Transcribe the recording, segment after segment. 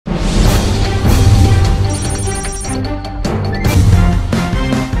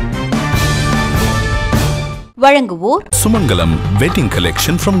வழங்குவோர் Sumangalam wedding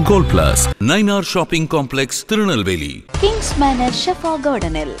collection from Gold Plus 9R shopping complex Tirunelveli. Kings manor ஷெஃபா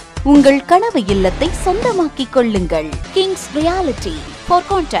கார்டனில் உங்கள் கனவு இல்லத்தை சொந்தமாக்கிக் கொள்ளுங்கள். Kings reality. For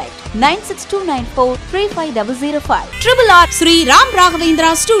contact 9629435005 RRR Sri Ram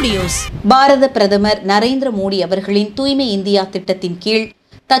Raghavendra studios. பாரத பிரதமர் நரேந்திர மோடி அவர்களின் தூய்மை இந்தியா திட்டத்தின் கீழ்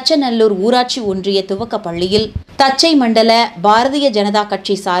தச்சநல்லூர் ஊராட்சி ஒன்றிய துவக்க பள்ளியில் தச்சை மண்டல பாரதிய ஜனதா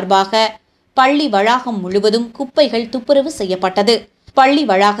கட்சி சார்பாக பள்ளி வளாகம் முழுவதும் குப்பைகள் துப்புரவு செய்யப்பட்டது. பள்ளி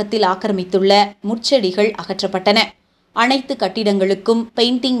வளாகத்தில் ஆக்கிரமித்துள்ள முட்செடிகள் அகற்றப்பட்டன. அனைத்து கட்டிடங்களுக்கும்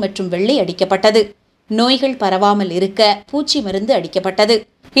பெயிண்டிங் மற்றும் வெள்ளை அடிக்கப்பட்டது. நோய்கள் பரவாமல் இருக்க பூச்சி மருந்து அடிக்கப்பட்டது.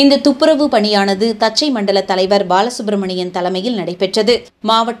 இந்த துப்புரவு பணியானது தச்சை மண்டல தலைவர் பாலசுப்ரமணியன் தலைமையில் நடைபெற்றது.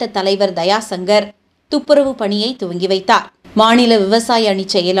 மாவட்ட தலைவர் தயாசங்கர் துப்புரவு பணியை துவங்கி வைத்தார். மாநில விவசாய அணி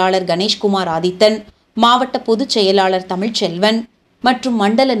செயலாளர் கணேஷ்குமார் ஆதித்தன், மாவட்ட பொதுச் செயலாளர் தமிழ்ச்செல்வன் மற்றும்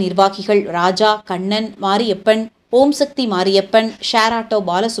மண்டல நிர்வாகிகள் ராஜா, கண்ணன், மாரியப்பன், ஓம் சக்தி மாரியப்பன், ஷேராட்டோ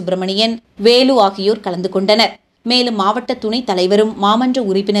பாலசுப்ரமணியன், வேலு ஆகியோர் கலந்து கொண்டனர். மேலும் மாவட்ட துணைத் தலைவரும் மாமன்ற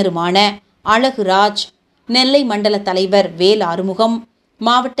உறுப்பினருமான அழகுராஜ், நெல்லை மண்டல தலைவர் வேல் ஆறுமுகம்,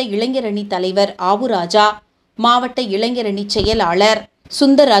 மாவட்ட இளைஞரணி தலைவர் ஆவுராஜா, மாவட்ட இளைஞரணி செயலாளர்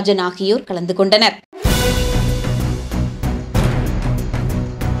சுந்தரராஜன் ஆகியோர் கலந்து கொண்டனர்.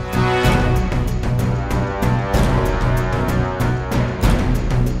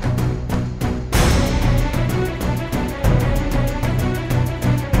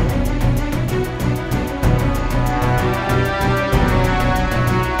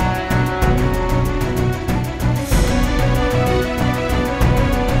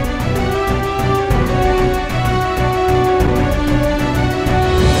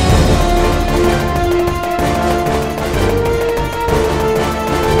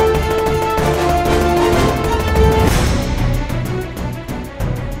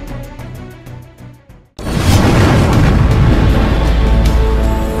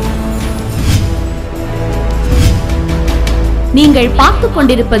 நீங்கள் பார்த்துக்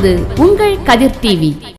கொண்டிருப்பது உங்கள் கதிர் டிவி.